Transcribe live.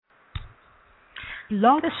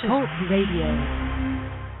Blog Talk Radio.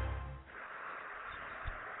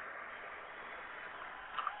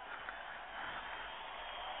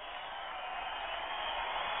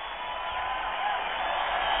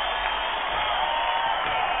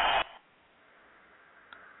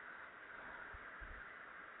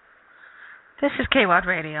 This is KWAD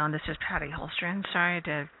Radio, and this is Patty Holstrom. Sorry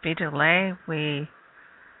to be delayed. We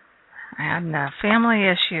had a family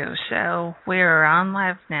issue, so we're on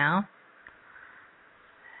live now.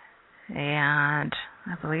 And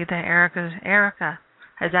I believe that Erica,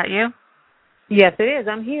 is that you? Yes, it is.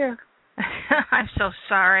 I'm here. I'm so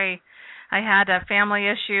sorry. I had a family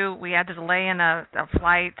issue. We had to delay in a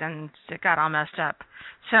flight, and it got all messed up.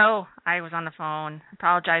 So I was on the phone.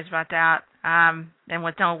 Apologize about that. And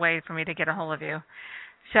with no way for me to get a hold of you.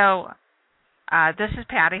 So this is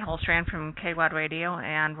Patty Holstrom from KWAD Radio,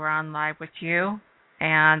 and we're on live with you.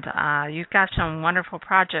 And you've got some wonderful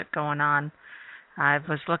project going on. I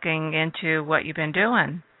was looking into what you've been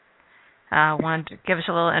doing. Want to give us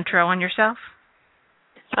a little intro on yourself?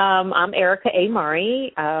 I'm Erica A.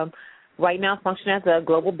 Murray. Right now function as a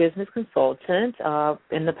global business consultant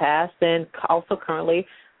in the past, and also currently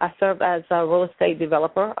I serve as a real estate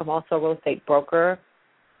developer. I'm also a real estate broker.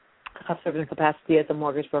 I've served in capacity as a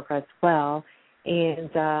mortgage broker as well. And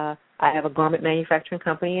I have a garment manufacturing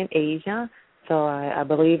company in Asia, so I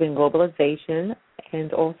believe in globalization.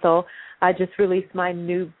 And also I just released my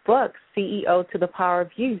new book, CEO to the Power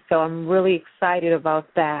of You, so I'm really excited about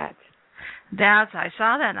that. I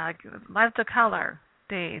saw that, and I loved the color.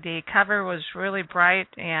 The cover was really bright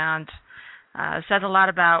and said a lot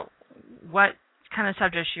about what kind of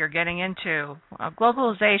subjects you're getting into.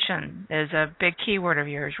 Globalization is a big keyword of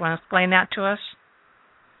yours. You want to explain that to us?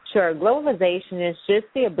 Sure. Globalization is just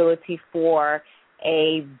the ability for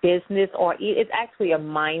a business, or it's actually a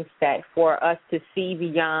mindset for us to see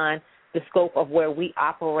beyond the scope of where we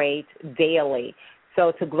operate daily.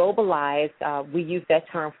 So to globalize, we use that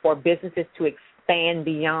term for businesses to expand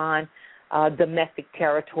beyond domestic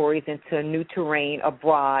territories into new terrain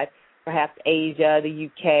abroad, perhaps Asia, the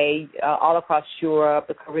UK, all across Europe,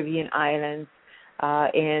 the Caribbean islands,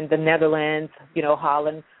 in the Netherlands,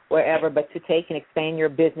 Holland, wherever, but to take and expand your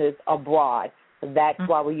business abroad. That's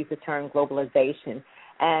why we use the term globalization.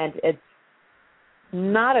 And it's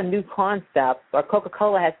not a new concept.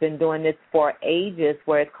 Coca-Cola has been doing this for ages,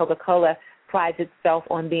 whereas Coca-Cola prides itself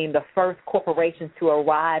on being the first corporation to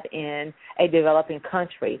arrive in a developing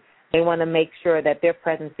country. They want to make sure that their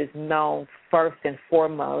presence is known first and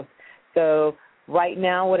foremost. So right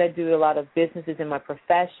now what I do a lot of businesses in my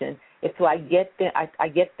profession is I get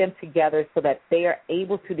them together so that they are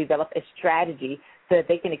able to develop a strategy so that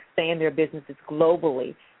they can expand their businesses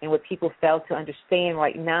globally. And what people fail to understand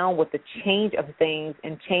right now with the change of things,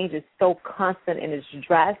 and change is so constant and it's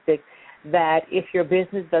drastic, that if your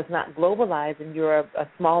business does not globalize, and you're a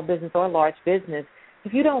small business or a large business,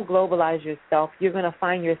 if you don't globalize yourself, you're going to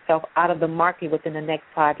find yourself out of the market within the next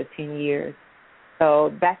 5 to 10 years.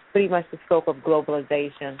 So that's pretty much the scope of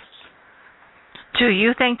globalization. Do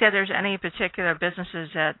you think that there's any particular businesses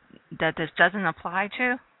that this doesn't apply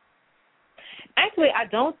to? Actually, I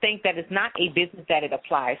don't think that it's not a business that it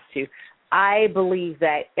applies to. I believe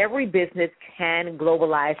that every business can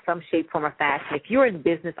globalize some shape, form, or fashion. If you're in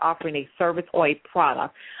business offering a service or a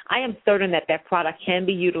product, I am certain that that product can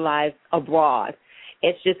be utilized abroad.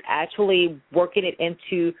 It's just actually working it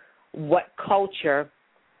into what culture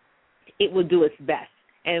it will do its best.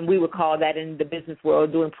 And we would call that in the business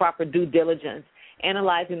world doing proper due diligence,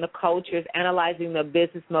 analyzing the cultures, analyzing the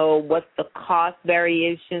business mode, what's the cost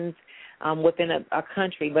variations within a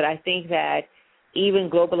country. But I think that even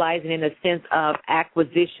globalizing in the sense of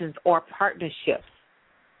acquisitions or partnerships,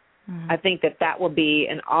 I think that would be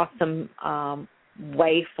an awesome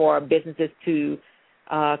way for businesses to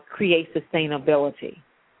create sustainability.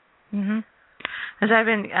 As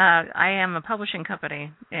I am a publishing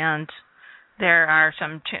company, and there are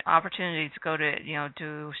some opportunities to go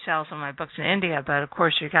to sell some of my books in India, but of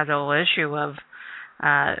course you got the whole issue of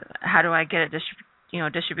how do I get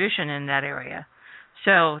distribution in that area.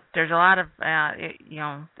 So there's a lot of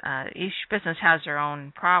each business has their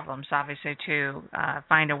own problems, obviously, to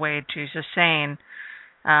find a way to sustain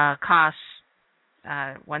costs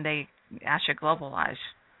when they actually globalize.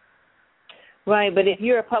 Right, but if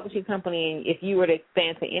you're a publishing company and if you were to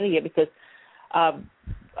expand to India, because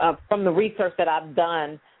from the research that I've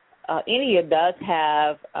done, India does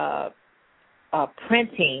have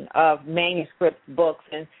printing of manuscript books,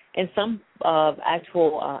 and some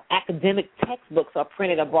actual academic textbooks are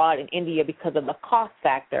printed abroad in India because of the cost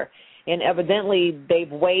factor. And evidently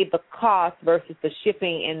they've waived the cost versus the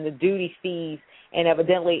shipping and the duty fees, and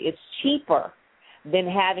evidently it's cheaper than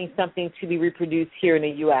having something to be reproduced here in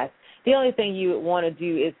the U.S. The only thing you would want to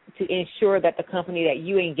do is to ensure that the company that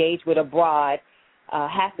you engage with abroad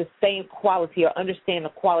has the same quality or understand the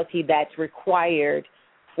quality that's required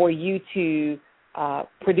for you to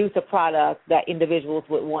produce a product that individuals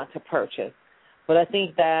would want to purchase. But I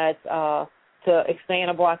think that to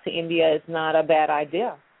expand abroad to India is not a bad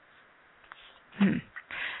idea.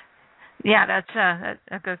 Yeah, that's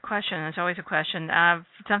a good question. It's always a question.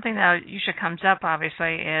 Something that usually comes up,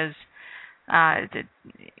 obviously, is that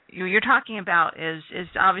you're talking about is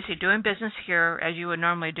obviously doing business here as you would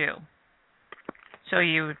normally do. So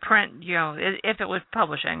you would print, if it was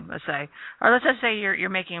publishing, let's say, or let's just say you're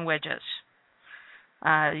making widgets.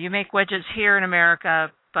 You make widgets here in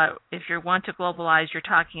America, but if you want to globalize, you're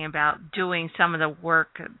talking about doing some of the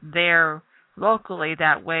work there locally.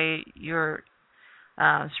 That way, you're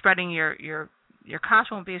spreading your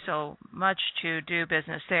cost won't be so much to do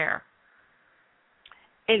business there.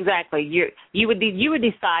 Exactly. You would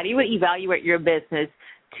evaluate your business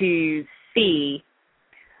to see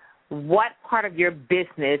what part of your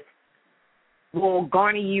business will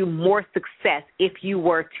garner you more success if you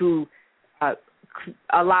were to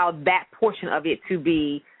allow that portion of it to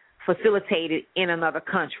be facilitated in another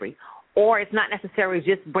country. Or it's not necessarily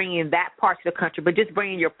just bringing that part to the country, but just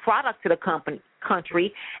bringing your product to the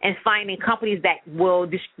country and finding companies that will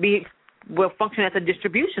function as a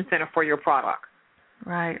distribution center for your product.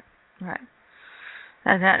 Right.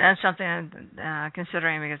 And that's something I'm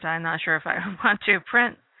considering, because I'm not sure if I want to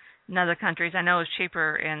print in other countries. I know it's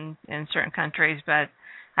cheaper in certain countries, but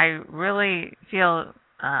I really feel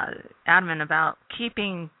adamant about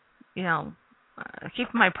keeping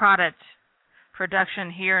my product production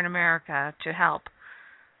here in America to help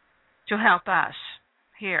us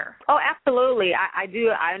here. Oh, absolutely. I do.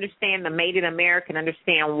 I understand the Made in America and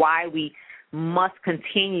understand why we must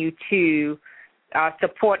continue to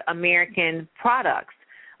support American products.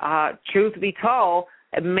 Truth be told,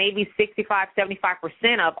 maybe 65,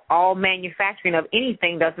 75% of all manufacturing of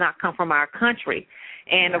anything does not come from our country.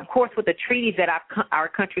 And, of course, with the treaties that our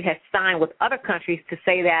country has signed with other countries to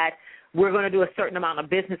say that we're going to do a certain amount of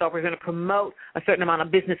business or we're going to promote a certain amount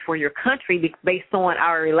of business for your country based on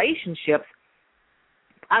our relationships,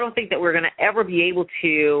 I don't think that we're going to ever be able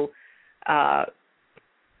to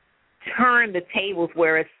turn the tables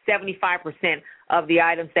where it's 75% of the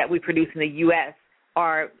items that we produce in the U.S.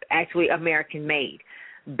 are actually American-made.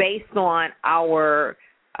 Based on our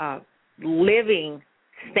living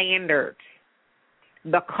standards,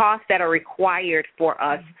 the costs that are required for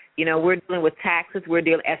us, we're dealing with taxes.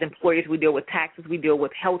 As employers, we deal with taxes. We deal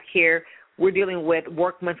with health care. We're dealing with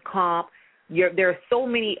workman's comp. There are so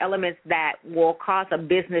many elements that will cause a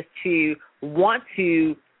business to want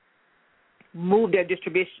to move their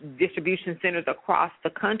distribution centers across the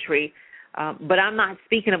country. But I'm not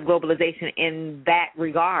speaking of globalization in that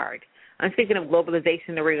regard. I'm speaking of globalization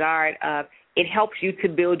in the regard of it helps you to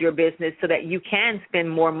build your business so that you can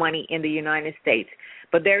spend more money in the United States.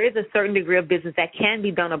 But there is a certain degree of business that can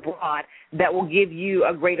be done abroad that will give you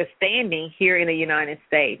a greater standing here in the United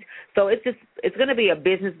States. So it's going to be a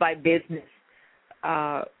business by business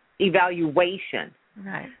evaluation,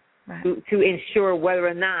 right. to ensure whether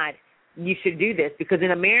or not you should do this. Because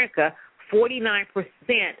in America, 49%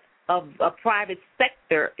 of private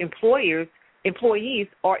sector employees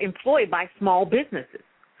are employed by small businesses.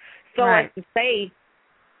 So right. as to say,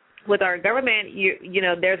 with our government,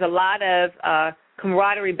 there's a lot of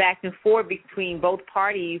camaraderie back and forth between both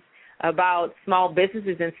parties about small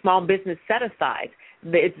businesses and small business set-asides.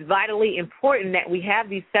 It's vitally important that we have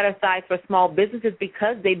these set-asides for small businesses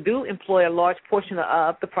because they do employ a large portion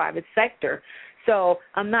of the private sector. So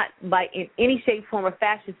I'm not in any shape, form, or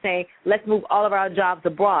fashion saying let's move all of our jobs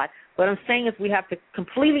abroad. What I'm saying is we have to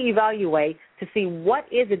completely evaluate to see what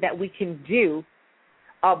is it that we can do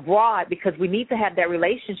abroad, because we need to have that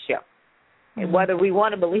relationship. Mm-hmm. And whether we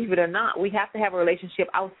want to believe it or not, we have to have a relationship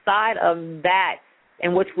outside of that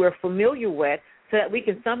in which we're familiar with so that we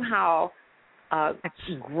can somehow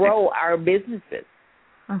grow our businesses.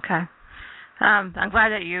 Okay. I'm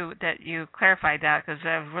glad that you clarified that, because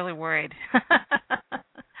I was really worried.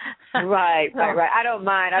 Right. I don't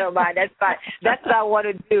mind. That's fine. That's what I want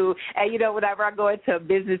to do. And, whenever I go into a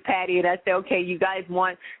business patty and I say, okay, you guys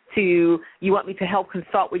want me to help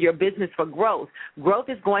consult with your business for growth. Growth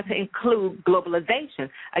is going to include globalization.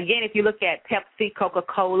 Again, if you look at Pepsi,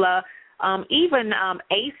 Coca-Cola, even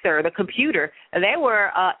Acer, the computer, they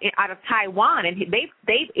were out of Taiwan, and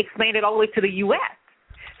they've expanded all the way to the U.S.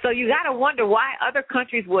 So you got to wonder why other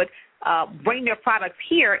countries would bring their products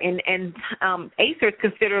here, and Acer is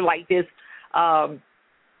considered like this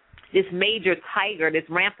this major tiger, this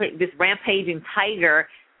rampaging tiger.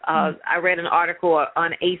 I read an article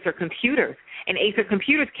on Acer computers, and Acer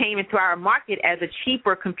computers came into our market as a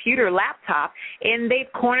cheaper computer laptop, and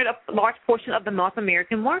they've cornered a large portion of the North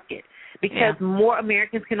American market because more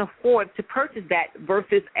Americans can afford to purchase that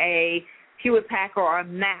versus a Hewlett-Packard or a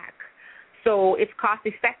Mac. So it's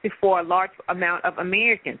cost-effective for a large amount of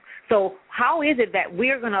Americans. So how is it that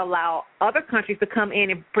we're going to allow other countries to come in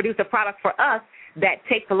and produce a product for us that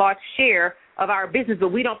takes a large share of our business, but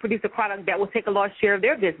we don't produce a product that will take a large share of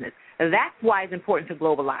their business? That's why it's important to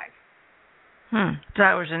globalize. So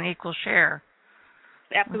that was an equal share.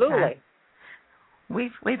 Absolutely. Okay.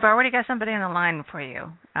 We've already got somebody on the line for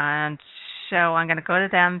you, and so I'm going to go to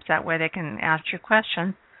them so that way they can ask your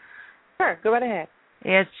question. Sure, go right ahead.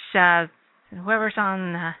 It's whoever's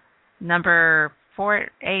on number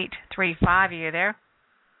 4835. Are you there?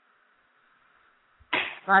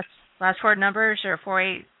 Last four numbers are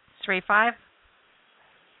 4835.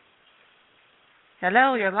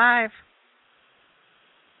 Hello, you're live.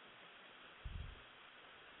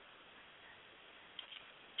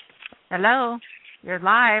 Hello, you're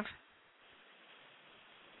live.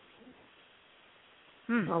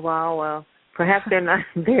 Oh, wow, well, perhaps they're not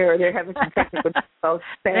there. They're having some technical difficulties.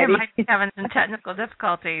 They might be having some technical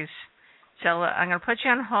difficulties. So I'm going to put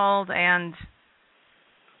you on hold and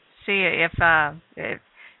see if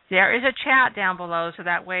there is a chat down below, so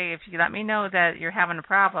that way if you let me know that you're having a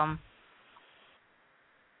problem,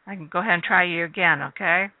 I can go ahead and try you again,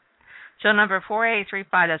 okay? So number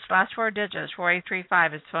 4835, that's last four digits,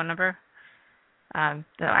 4835 is the phone number. I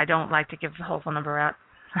don't like to give the whole phone number out.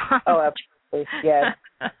 Oh, absolutely, yes.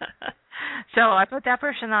 So I put that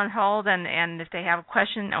person on hold, and if they have a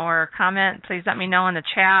question or comment, please let me know in the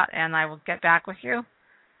chat, and I will get back with you.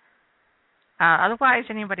 Otherwise,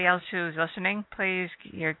 anybody else who's listening, please,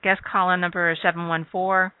 your guest call-in number is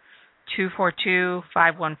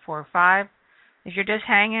 714-242-5145. If you're just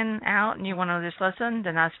hanging out and you want to just listen,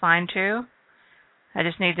 then that's fine too. I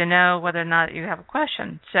just need to know whether or not you have a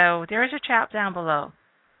question. So there is a chat down below.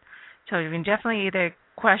 So you can definitely either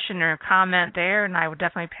question or comment there, and I would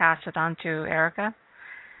definitely pass it on to Erica.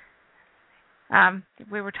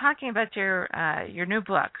 We were talking about your new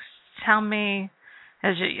books. Tell me,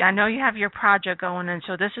 I know you have your project going, and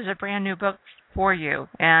so this is a brand new book for you,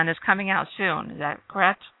 and it's coming out soon. Is that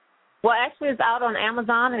correct? Well, actually, it's out on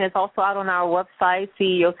Amazon, and it's also out on our website,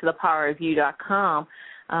 ceotothepowerofyou.com.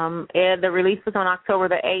 And the release was on October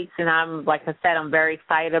the 8th, and like I said, I'm very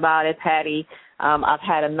excited about it, Patty. I've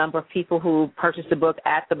had a number of people who purchased the book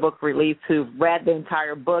at the book release who've read the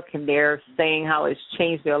entire book, and they're saying how it's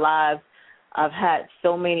changed their lives. I've had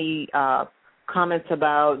so many comments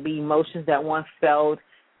about the emotions that one felt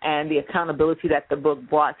and the accountability that the book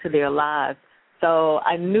brought to their lives. So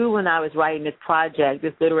I knew when I was writing this project,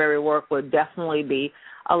 this literary work would definitely be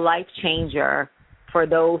a life changer for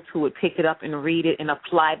those who would pick it up and read it and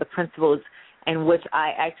apply the principles in which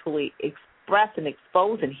I actually express and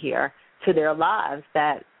expose in here to their lives,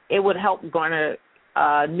 that it would help garner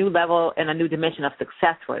a new level and a new dimension of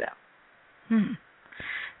success for them.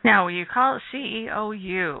 Now, you call it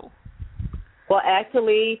CEOU. Well,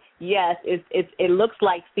 actually, yes, it looks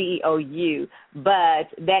like CEOU, but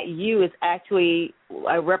that U is actually,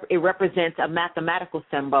 it represents a mathematical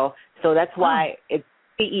symbol, so that's why it's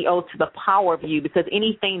CEO to the power of you, because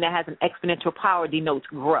anything that has an exponential power denotes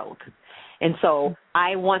growth. And so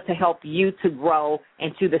I want to help you to grow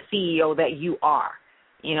into the CEO that you are.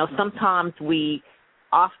 You know, sometimes we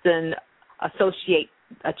often associate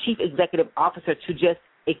a chief executive officer to just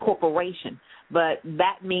a corporation, but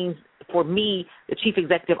that means, for me, the chief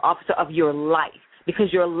executive officer of your life,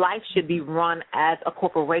 because your life should be run as a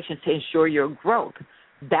corporation to ensure your growth.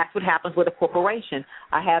 That's what happens with a corporation.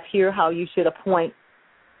 I have here how you should appoint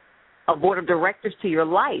a board of directors to your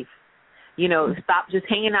life. You know, stop just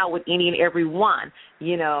hanging out with any and every one.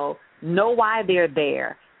 You know why they're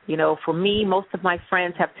there. You know, for me, most of my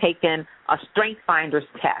friends have taken a strength finder's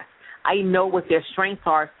test. I know what their strengths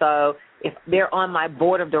are, so if they're on my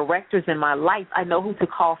board of directors in my life, I know who to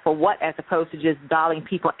call for what, as opposed to just dialing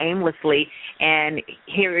people aimlessly and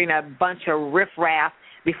hearing a bunch of riffraff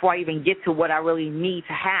before I even get to what I really need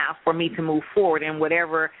to have for me to move forward in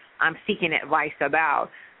whatever I'm seeking advice about.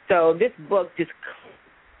 So this book just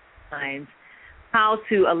outlines how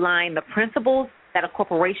to align the principles that a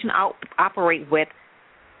corporation operate with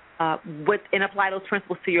and apply those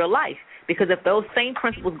principles to your life. Because if those same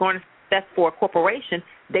principles garner success for a corporation,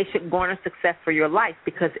 they should garner success for your life,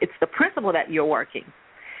 because it's the principle that you're working.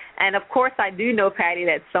 And, of course, I do know, Patty,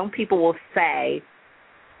 that some people will say,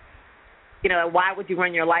 you know, why would you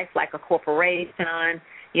run your life like a corporation?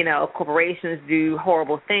 corporations do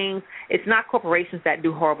horrible things. It's not corporations that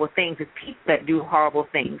do horrible things. It's people that do horrible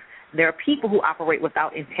things. There are people who operate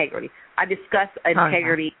without integrity. I discuss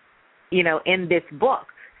integrity, in this book.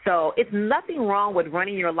 So it's nothing wrong with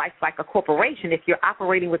running your life like a corporation if you're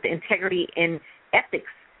operating with the integrity and ethics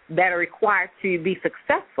that are required to be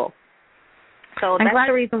successful. So that's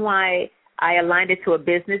the reason why I aligned it to a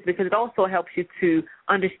business, because it also helps you to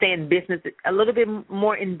understand business a little bit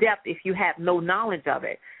more in depth if you have no knowledge of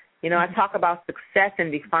it. I talk about success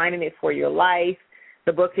and defining it for your life.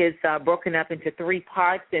 The book is broken up into 3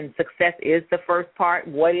 parts, and success is the first part.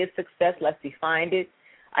 What is success? Let's define it.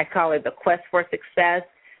 I call it the quest for success.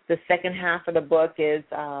 The second half of the book is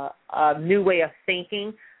a new way of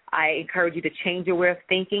thinking. I encourage you to change your way of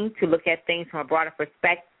thinking, to look at things from a broader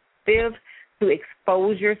perspective, to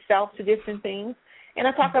expose yourself to different things. And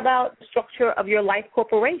I talk about the structure of your life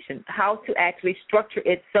corporation, how to actually structure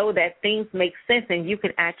it so that things make sense and you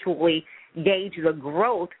can actually gauge the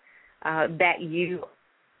growth that you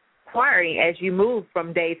acquiring as you move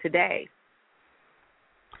from day to day.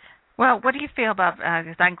 Well, what do you feel about,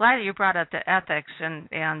 I'm glad that you brought up the ethics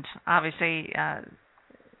and obviously, how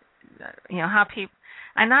people,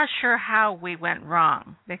 I'm not sure how we went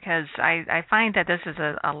wrong, because I find that this is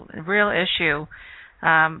a real issue.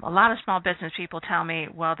 A lot of small business people tell me,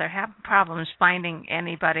 well, they're having problems finding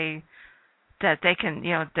anybody that they can,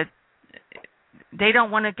 that they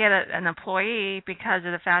don't want to get an employee because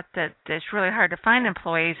of the fact that it's really hard to find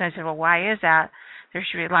employees. And I said, well, why is that? There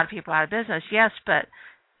should be a lot of people out of business. Yes, but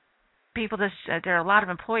there are a lot of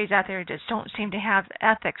employees out there who just don't seem to have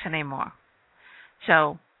ethics anymore.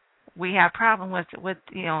 So we have problem with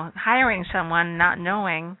hiring someone not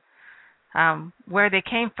knowing where they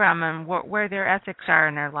came from and where their ethics are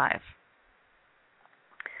in their life.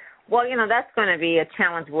 Well, that's going to be a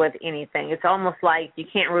challenge with anything. It's almost like you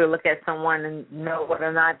can't really look at someone and know whether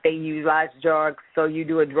or not they utilize drugs, so you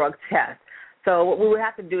do a drug test. So what we would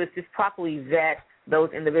have to do is just properly vet those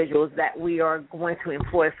individuals that we are going to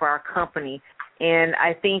employ for our company. And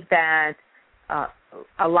I think that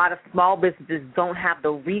a lot of small businesses don't have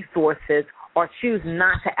the resources or choose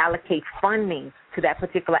not to allocate funding to that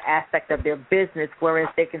particular aspect of their business, whereas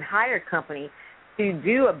they can hire a company to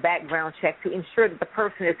do a background check to ensure that the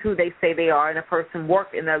person is who they say they are and the person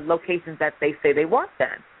worked in the locations that they say they worked in.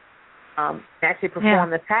 Actually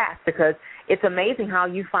perform the task, because it's amazing how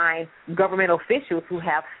you find government officials who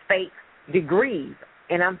have fake degrees.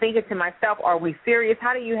 And I'm thinking to myself, are we serious?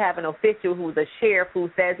 How do you have an official who's a sheriff who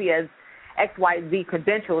says he has XYZ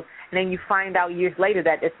credentials, and then you find out years later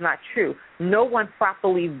that it's not true? No one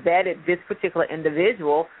properly vetted this particular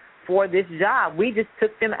individual for this job. We just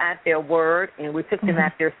took them at their word, and we took them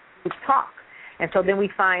at their talk. And so then we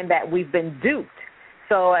find that we've been duped.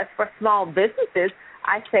 So as for small businesses,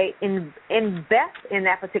 I say invest in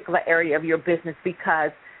that particular area of your business,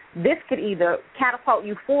 because this could either catapult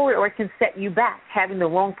you forward or it can set you back, having the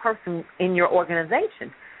wrong person in your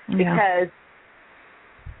organization. Because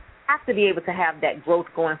you have to be able to have that growth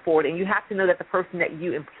going forward, and you have to know that the person that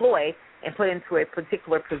you employ and put into a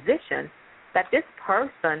particular position, that this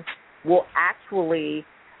person will actually,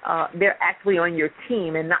 they're actually on your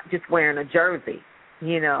team and not just wearing a jersey,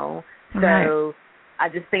 So I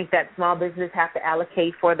just think that small businesses have to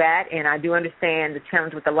allocate for that, and I do understand the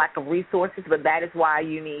challenge with the lack of resources, but that is why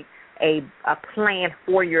you need a plan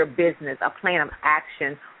for your business, a plan of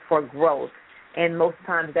action for growth. And most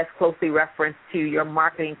times that's closely referenced to your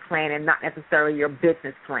marketing plan and not necessarily your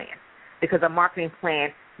business plan, because a marketing plan,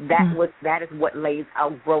 that is what lays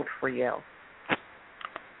out growth for you.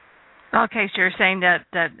 Okay, so you're saying that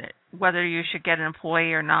whether you should get an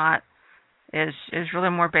employee or not is really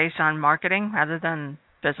more based on marketing rather than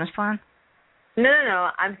business plan? No.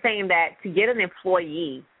 I'm saying that to get an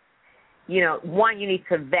employee, one, you need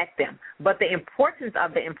to vet them. But the importance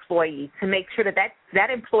of the employee, to make sure that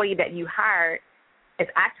employee that you hire is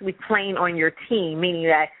actually playing on your team, meaning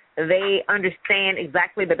that they understand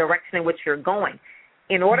exactly the direction in which you're going.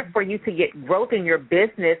 In order for you to get growth in your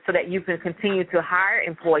business so that you can continue to hire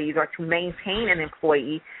employees or to maintain an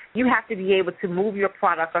employee, you have to be able to move your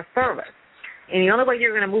product or service. And the only way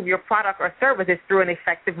you're going to move your product or service is through an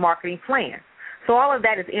effective marketing plan. So all of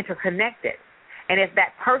that is interconnected. And if that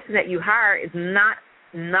person that you hire is not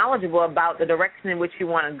knowledgeable about the direction in which you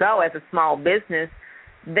want to go as a small business,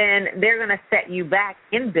 then they're going to set you back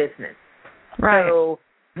in business. Right. So,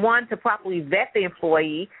 one, to properly vet the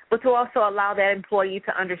employee, but to also allow that employee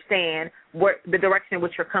to understand the direction in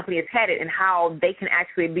which your company is headed and how they can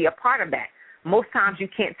actually be a part of that. Most times you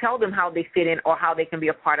can't tell them how they fit in or how they can be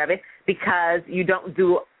a part of it because you don't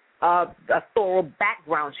do a thorough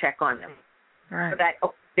background check on them. Right. So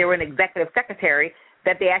that they're an executive secretary,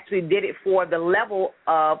 that they actually did it for the level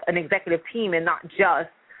of an executive team and not just,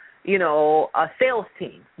 a sales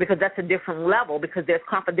team, because that's a different level, because there's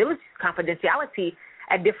confidentiality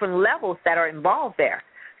at different levels that are involved there.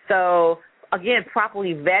 So, again,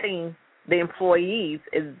 properly vetting the employees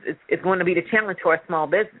is going to be the challenge for a small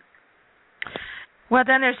business. Well,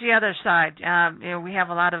 then there's the other side. We have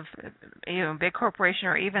a lot of big corporations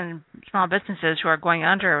or even small businesses who are going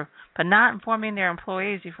under, but not informing their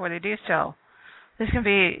employees before they do so. This can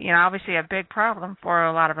be, obviously a big problem for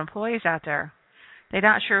a lot of employees out there. They're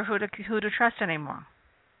not sure who to trust anymore.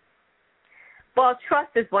 Well,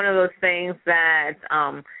 trust is one of those things that,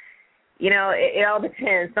 it all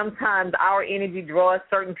depends. Sometimes our energy draws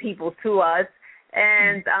certain people to us,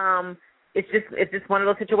 and it's just one of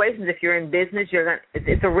those situations. If you're in business,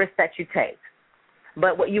 it's a risk that you take.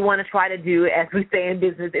 But what you want to try to do, as we say in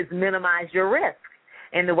business, is minimize your risk.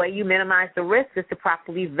 And the way you minimize the risk is to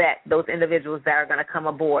properly vet those individuals that are going to come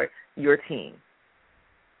aboard your team.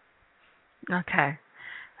 Okay.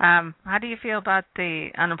 How do you feel about the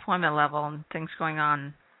unemployment level and things going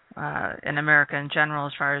on in America in general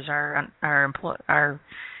as far as our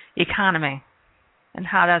economy, and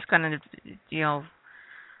how that's going to,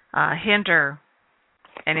 hinder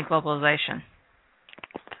any globalization?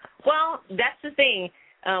 Well, that's the thing.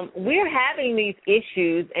 We're having these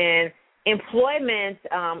issues, and employment,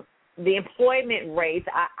 the employment rates,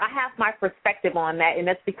 I have my perspective on that, and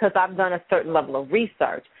that's because I've done a certain level of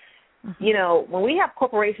research. Mm-hmm. When we have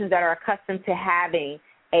corporations that are accustomed to having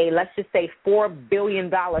a, let's just say, $4 billion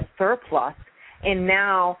surplus, and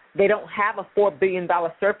now they don't have a $4 billion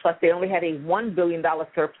surplus, they only have a $1 billion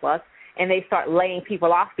surplus, and they start laying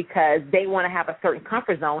people off because they want to have a certain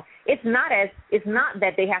comfort zone. It's not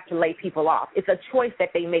that they have to lay people off. It's a choice that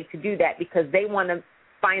they make to do that because they want to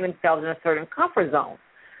find themselves in a certain comfort zone.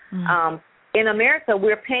 Mm-hmm. In America,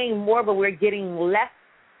 we're paying more, but we're getting less,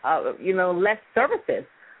 less services.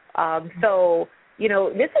 So,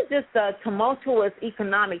 this is just a tumultuous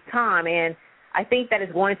economic time, and I think that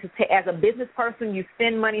is going to take, as a business person, you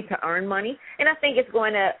spend money to earn money, and I think it's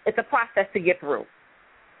a process to get through.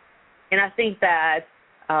 And I think that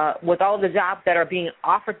with all the jobs that are being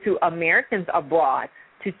offered to Americans abroad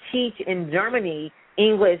to teach in Germany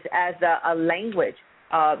English as a language,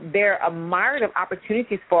 there are a myriad of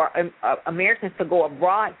opportunities for Americans to go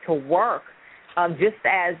abroad to work, just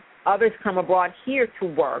as others come abroad here to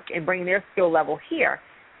work and bring their skill level here.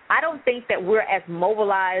 I don't think that we're as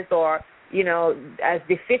mobilized or, as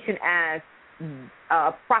deficient as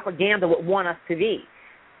propaganda would want us to be.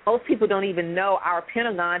 Most people don't even know our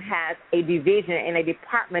Pentagon has a division and a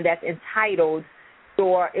department that's entitled,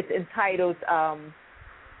 oh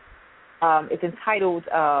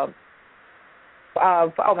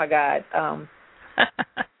my God.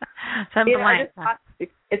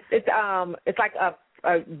 It's like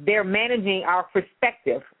they're managing our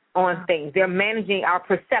perspective on things. They're managing our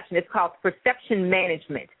perception. It's called perception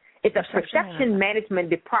management. It's a perception management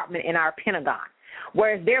department in our Pentagon,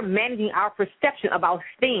 whereas they're managing our perception about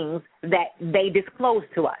things that they disclose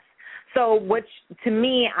to us. So, to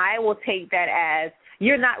me, I will take that as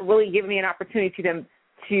you're not really giving me an opportunity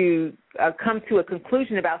to come to a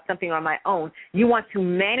conclusion about something on my own. You want to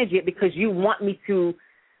manage it because you want me to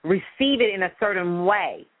receive it in a certain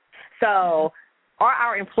way. So, are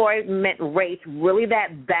our employment rates really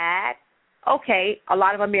that bad? Okay, a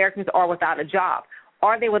lot of Americans are without a job.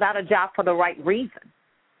 Are they without a job for the right reason?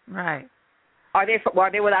 Right. Are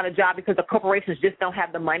they without a job because the corporations just don't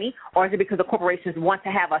have the money, or is it because the corporations want to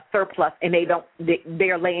have a surplus and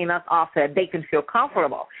they're laying us off so that they can feel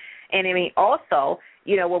comfortable? And I mean, also,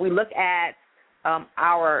 when we look at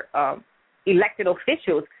our elected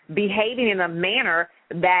officials behaving in a manner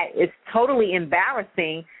that is totally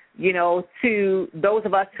embarrassing, to those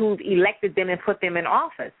of us who've elected them and put them in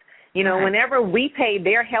office. Right. Whenever we pay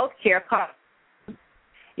their health care costs,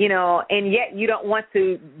 and yet you don't want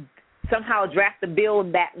to somehow draft a bill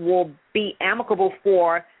that will be amicable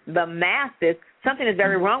for the masses, something is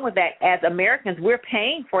very wrong with that. As Americans, we're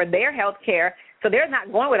paying for their health care, so they're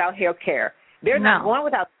not going without health care. They're not going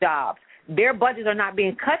without jobs. Their budgets are not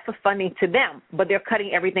being cut for funding to them, but they're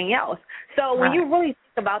cutting everything else. So when you really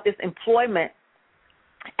think about this employment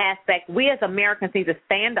aspect, we as Americans need to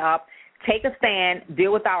stand up, take a stand,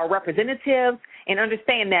 deal with our representatives, and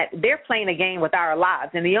understand that they're playing a game with our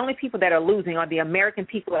lives. And the only people that are losing are the American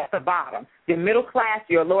people at the bottom. The middle class,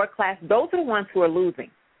 your lower class, those are the ones who are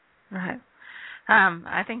losing. Right.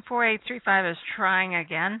 I think 4835 is trying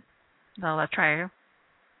again. So let's try you.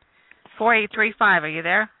 4835, are you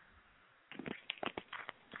there?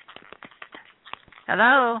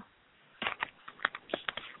 Hello?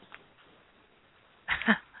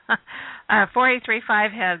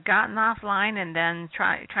 4835 had gotten offline and then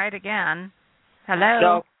tried again. Hello?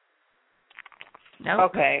 No.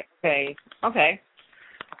 Nope. Okay.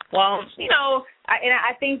 Well,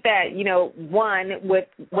 I think that, one,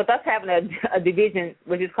 with us having a division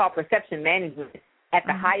which is called perception management at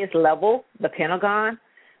the highest level, the Pentagon,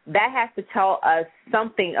 that has to tell us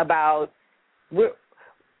something about, I'm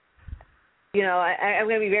going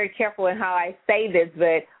to be very careful in how I say this,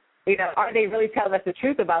 but, are they really telling us the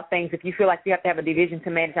truth about things if you feel like you have to have a division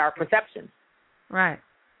to manage our perceptions? Right.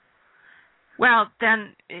 Well,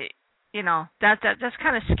 then, that's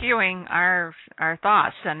kind of skewing our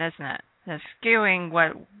thoughts, then, isn't it? It's skewing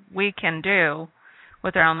what we can do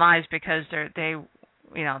with our own lives because they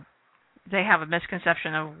have a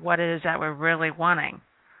misconception of what it is that we're really wanting.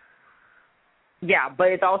 Yeah, but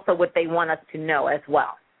it's also what they want us to know as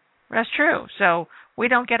well. That's true. So we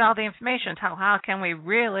don't get all the information. How can we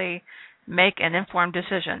really make an informed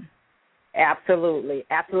decision? Absolutely.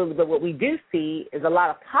 But what we do see is a lot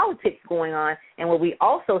of politics going on, and what we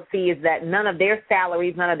also see is that none of their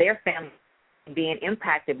salaries, none of their families are being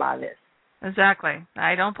impacted by this. Exactly.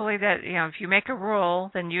 I don't believe that, if you make a rule,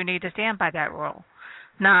 then you need to stand by that rule.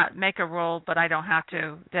 Not make a rule, but I don't have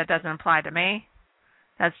to. That doesn't apply to me.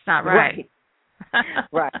 That's not right.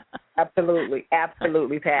 Right. Absolutely,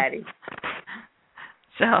 Patty.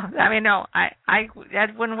 So, no,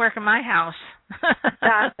 that wouldn't work in my house.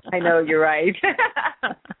 I know, you're right.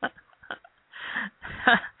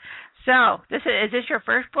 So, is this your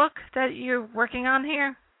first book that you're working on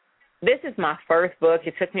here? This is my first book.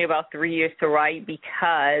 It took me about 3 years to write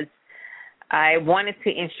because I wanted to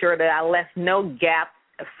ensure that I left no gap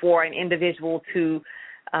for an individual to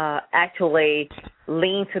actually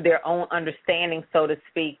lean to their own understanding, so to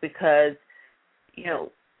speak, because,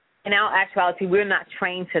 in our actuality, we're not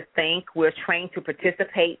trained to think. We're trained to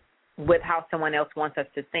participate with how someone else wants us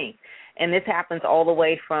to think. And this happens all the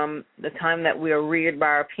way from the time that we are reared by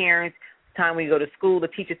our parents, the time we go to school, the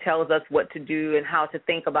teacher tells us what to do and how to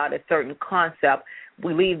think about a certain concept.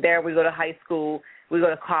 We leave there, we go to high school, we go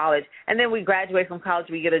to college, and then we graduate from college,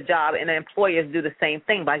 we get a job, and the employers do the same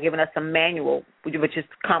thing by giving us a manual, which is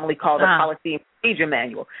commonly called a policy and procedure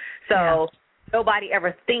manual. So nobody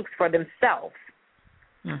ever thinks for themselves.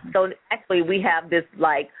 Mm-hmm. So actually we have this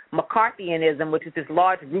like McCarthyianism, which is this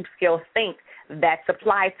large group scale think that's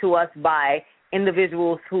applied to us by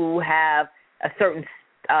individuals who have a certain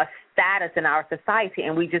status in our society,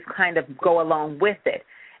 and we just kind of go along with it.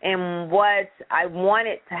 And what I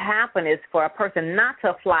wanted to happen is for a person not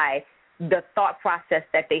to apply the thought process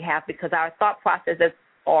that they have, because our thought processes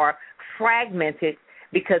are fragmented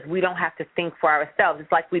because we don't have to think for ourselves.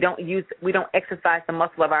 It's like we don't exercise the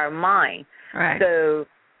muscle of our mind. Right. So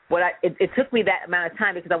it took me that amount of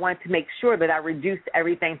time because I wanted to make sure that I reduced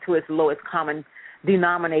everything to its lowest common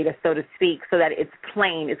denominator, so to speak, so that it's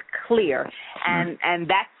plain, it's clear. And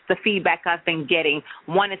that's the feedback I've been getting.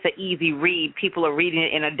 One, it's an easy read. People are reading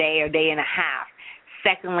it in a day or day and a half.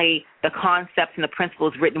 Secondly, the concepts and the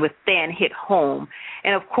principles written within hit home.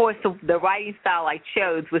 And, of course, the writing style I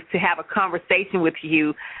chose was to have a conversation with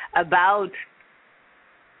you about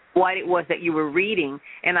what it was that you were reading.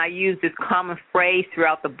 And I used this common phrase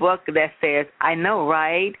throughout the book that says, I know,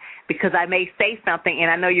 right? Because I may say something,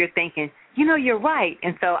 and I know you're thinking, you're right.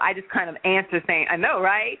 And so I just kind of answer saying, I know,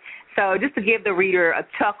 right? So just to give the reader a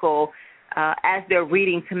chuckle as they're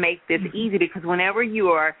reading to make this easy, because whenever you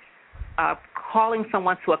are calling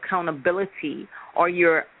someone to accountability or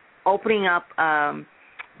you're opening up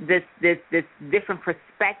this different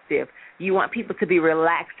perspective, you want people to be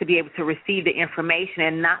relaxed, to be able to receive the information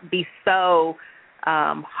and not be so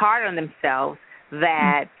hard on themselves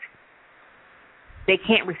that they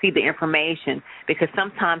can't receive the information, because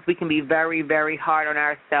sometimes we can be very, very hard on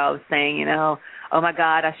ourselves saying, oh, my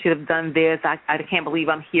God, I should have done this. I can't believe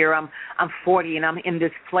I'm here. I'm 40 and I'm in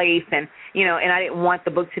this place. And, and I didn't want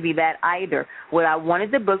the book to be that either. What I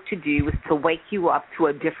wanted the book to do was to wake you up to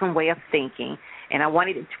a different way of thinking, and I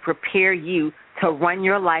wanted it to prepare you to run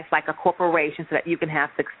your life like a corporation so that you can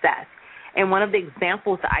have success. And one of the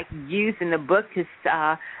examples I use in the book is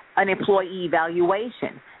an employee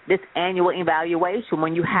evaluation. This annual evaluation,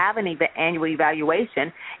 when you have an annual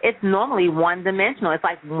evaluation, it's normally one-dimensional. It's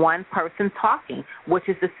like one person talking, which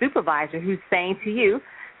is the supervisor who's saying to you,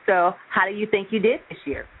 so how do you think you did this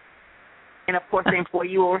year? And, of course, the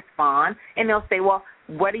employee will respond, and they'll say, well,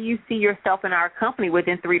 where do you see yourself in our company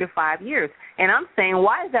within 3 to 5 years? And I'm saying,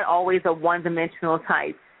 why is that always a one-dimensional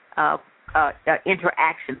type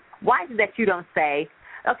interaction? Why is it that you don't say,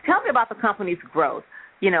 tell me about the company's growth?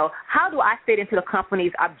 How do I fit into the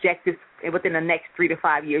company's objectives within the next 3 to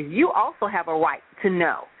 5 years? You also have a right to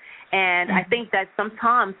know. And I think that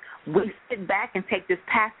sometimes we sit back and take this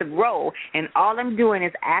passive role, and all I'm doing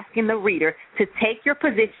is asking the reader to take your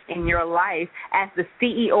position in your life as the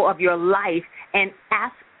CEO of your life and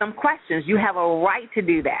ask some questions. You have a right to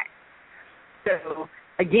do that. So,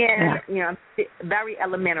 again, very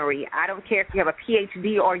elementary. I don't care if you have a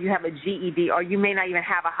PhD or you have a GED or you may not even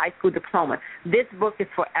have a high school diploma. This book is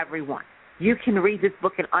for everyone. You can read this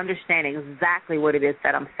book and understand exactly what it is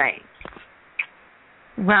that I'm saying.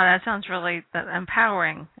 Wow, that sounds really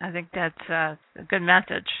empowering. I think that's a good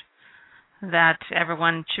message that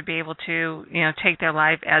everyone should be able to, take their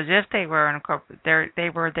life as if they were they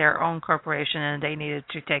were their own corporation and they needed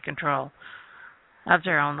to take control of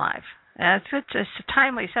their own life. And it's a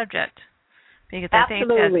timely subject because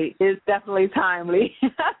absolutely, it's definitely timely.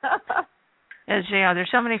 As there's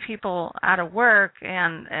so many people out of work,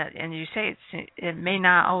 and you say it may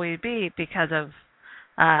not always be because of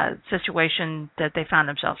situation that they found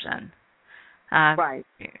themselves in. Right.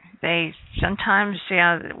 They sometimes,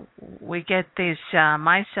 we get this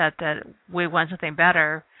mindset that we want something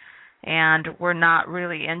better, and we're not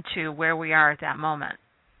really into where we are at that moment.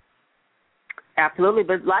 Absolutely,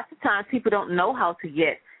 but lots of times people don't know how to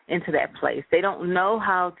get into that place. They don't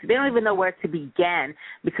even know where to begin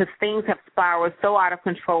because things have spiraled so out of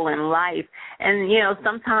control in life. And,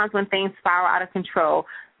 sometimes when things spiral out of control,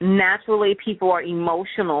 naturally people are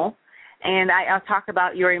emotional. And I'll talk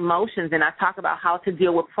about your emotions, and I talk about how to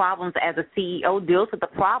deal with problems as a CEO deals with the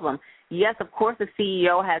problem. Yes, of course, the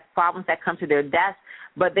CEO has problems that come to their desk,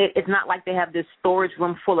 but it's not like they have this storage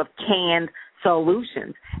room full of canned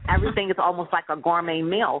solutions. Everything is almost like a gourmet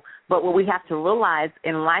meal. But what we have to realize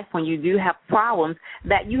in life when you do have problems,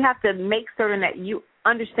 that you have to make certain that you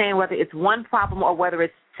understand whether it's one problem or whether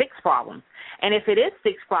it's 6 problems. And if it is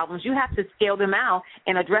 6 problems, you have to scale them out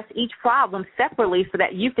and address each problem separately so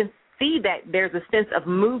that you can see that there's a sense of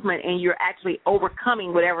movement and you're actually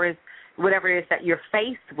overcoming whatever it is that you're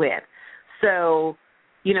faced with. So,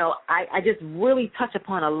 I just really touch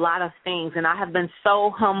upon a lot of things, and I have been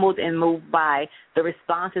so humbled and moved by the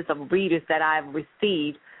responses of readers that I've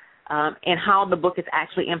received and how the book is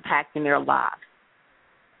actually impacting their lives.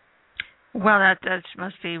 Well, that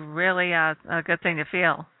must be really a good thing to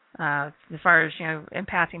feel as far as,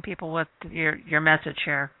 impacting people with your message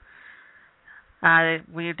here.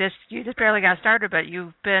 You just barely got started, but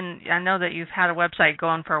I know that you've had a website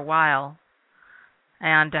going for a while.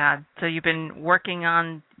 And so you've been working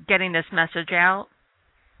on getting this message out?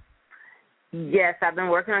 Yes, I've been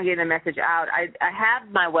working on getting the message out. I have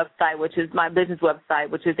my website, which is my business website,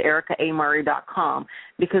 which is ericaamurray.com,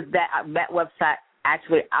 because that website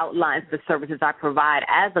actually outlines the services I provide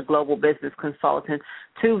as a global business consultant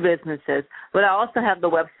to businesses. But I also have the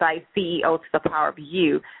website CEO to the Power of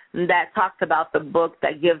You that talks about the book,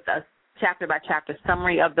 that gives us chapter-by-chapter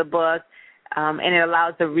summary of the book, and it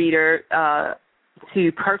allows the reader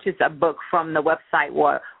to purchase a book from the website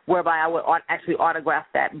whereby I would actually autograph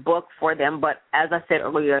that book for them. But as I said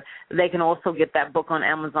earlier, they can also get that book on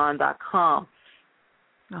Amazon.com.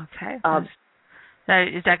 Okay.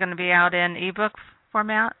 Is that going to be out in ebook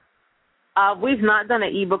format? We've not done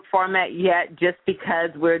an ebook format yet just because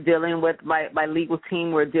we're dealing with, my legal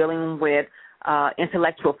team, we're dealing with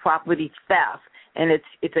intellectual property theft. And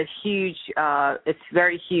it's a huge, it's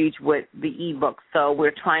very huge with the ebook. So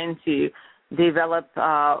we're trying to develop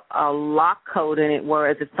a lock code in it,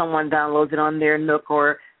 whereas if someone downloads it on their Nook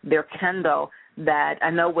or their Kindle, that I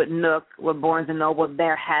know with Nook, with Barnes & Noble,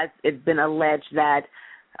 it's been alleged that,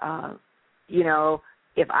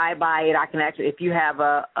 if I buy it, I can actually, if you have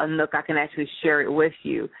a Nook, I can actually share it with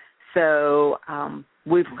you. So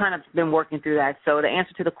we've kind of been working through that. So the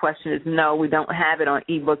answer to the question is no, we don't have it on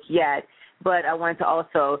ebook yet, but I wanted to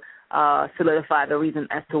also solidify the reason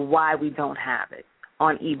as to why we don't have it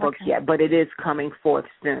on ebook yet, but it is coming forth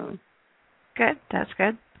soon. Good, that's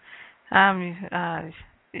good.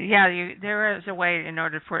 There is a way in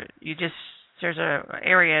order for there's a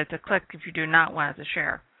area to click if you do not want it to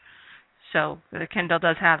share. So the Kindle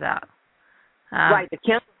does have that. Right, the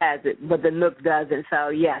Kindle has it, but the Nook doesn't. So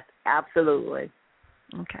yes, absolutely.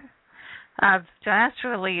 Okay. So that's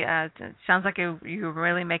really it sounds like you're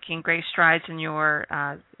really making great strides in your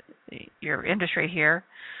industry here.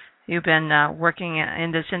 You've been working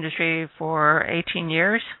in this industry for 18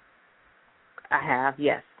 years? I have,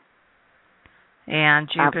 yes. And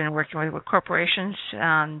you've been working with corporations,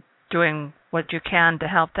 doing what you can to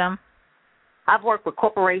help them? I've worked with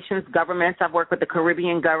corporations, governments. I've worked with the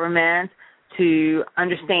Caribbean government to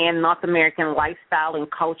understand North American lifestyle and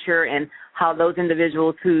culture and how those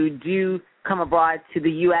individuals who do come abroad to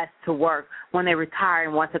the U.S. to work, when they retire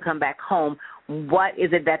and want to come back home, what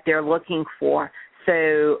is it that they're looking for?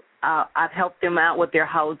 So I've helped them out with their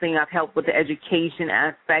housing. I've helped with the education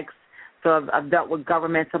aspects. So I've dealt with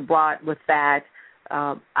governments abroad with that.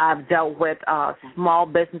 I've dealt with small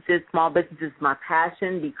businesses. Small business is my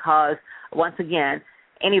passion because, once again,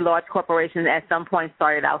 any large corporation at some point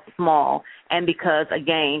started out small. And because,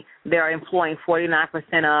 again, they're employing 49%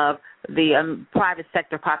 of the private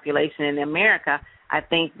sector population in America, I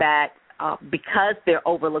think that because they're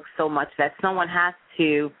overlooked so much, that someone has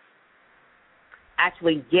to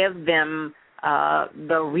actually give them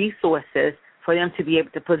the resources for them to be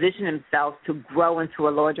able to position themselves to grow into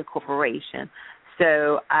a larger corporation.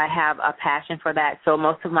 So I have a passion for that. So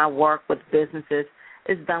most of my work with businesses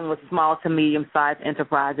is done with small to medium-sized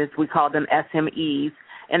enterprises. We call them SMEs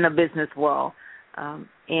in the business world.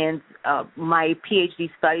 And my PhD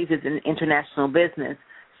studies is in international business.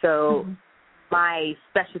 So my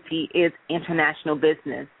specialty is international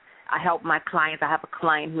business. I help my clients. I have a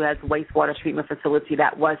client who has a wastewater treatment facility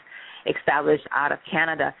that was established out of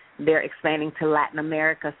Canada. They're expanding to Latin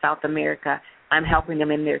America, South America. I'm helping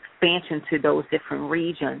them in their expansion to those different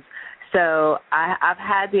regions. So I've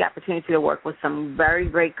had the opportunity to work with some very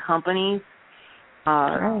great companies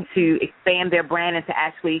to expand their brand and to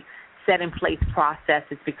actually set in place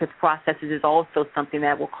processes, because processes is also something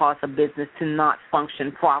that will cause a business to not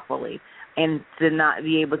function properly and to not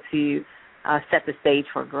be able to set the stage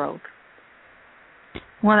for growth.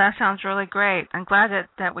 Well, that sounds really great. I'm glad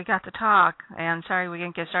that we got to talk, and sorry we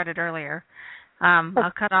didn't get started earlier.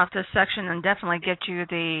 I'll cut off this section and definitely get you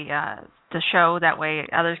the show. That way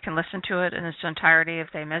others can listen to it in its entirety if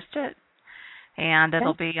they missed it. And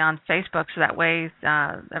it'll be on Facebook, so that way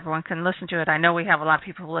everyone can listen to it. I know we have a lot of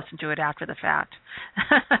people who listen to it after the fact.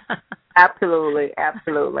 Absolutely.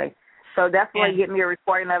 So definitely get me a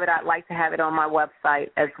recording of it. I'd like to have it on my website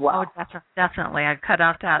as well. Oh, definitely. I cut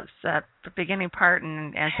off that the beginning part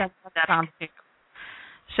and sent that on to you.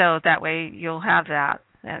 So that way you'll have that,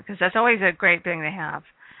 because that's always a great thing to have.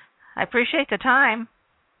 I appreciate the time.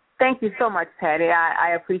 Thank you so much, Patty.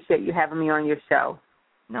 I appreciate you having me on your show.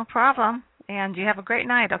 No problem. And you have a great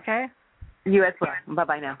night, okay? You as well.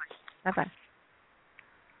 Bye-bye now. Bye-bye.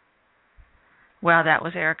 Well, that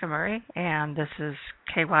was Erica Murray, and this is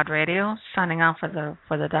KWAD Radio signing off for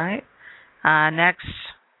the night. Next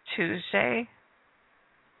Tuesday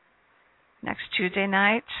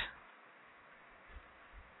night,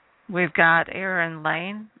 we've got Erin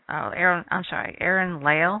Lale.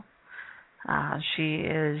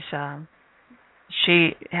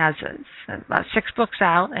 She has about 6 books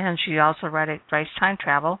out, and she also writes time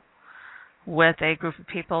travel with a group of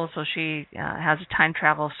people. So she has a time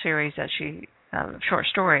travel series that short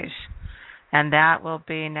stories, and that will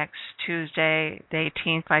be next Tuesday, the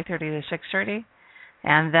 18th, 5:30 to 6:30,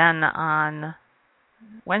 and then on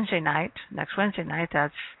next Wednesday night,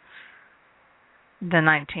 that's the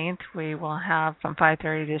 19th, we will have from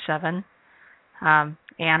 5:30 to 7.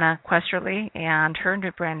 Anna Questerly, and her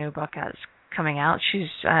brand new book is coming out. She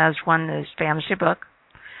has one is fantasy book,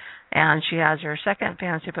 and she has her second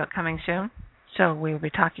fantasy book coming soon. So we will be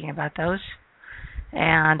talking about those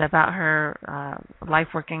and about her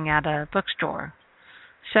life working at a bookstore.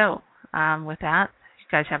 So with that, you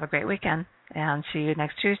guys have a great weekend, and see you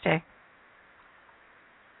next Tuesday.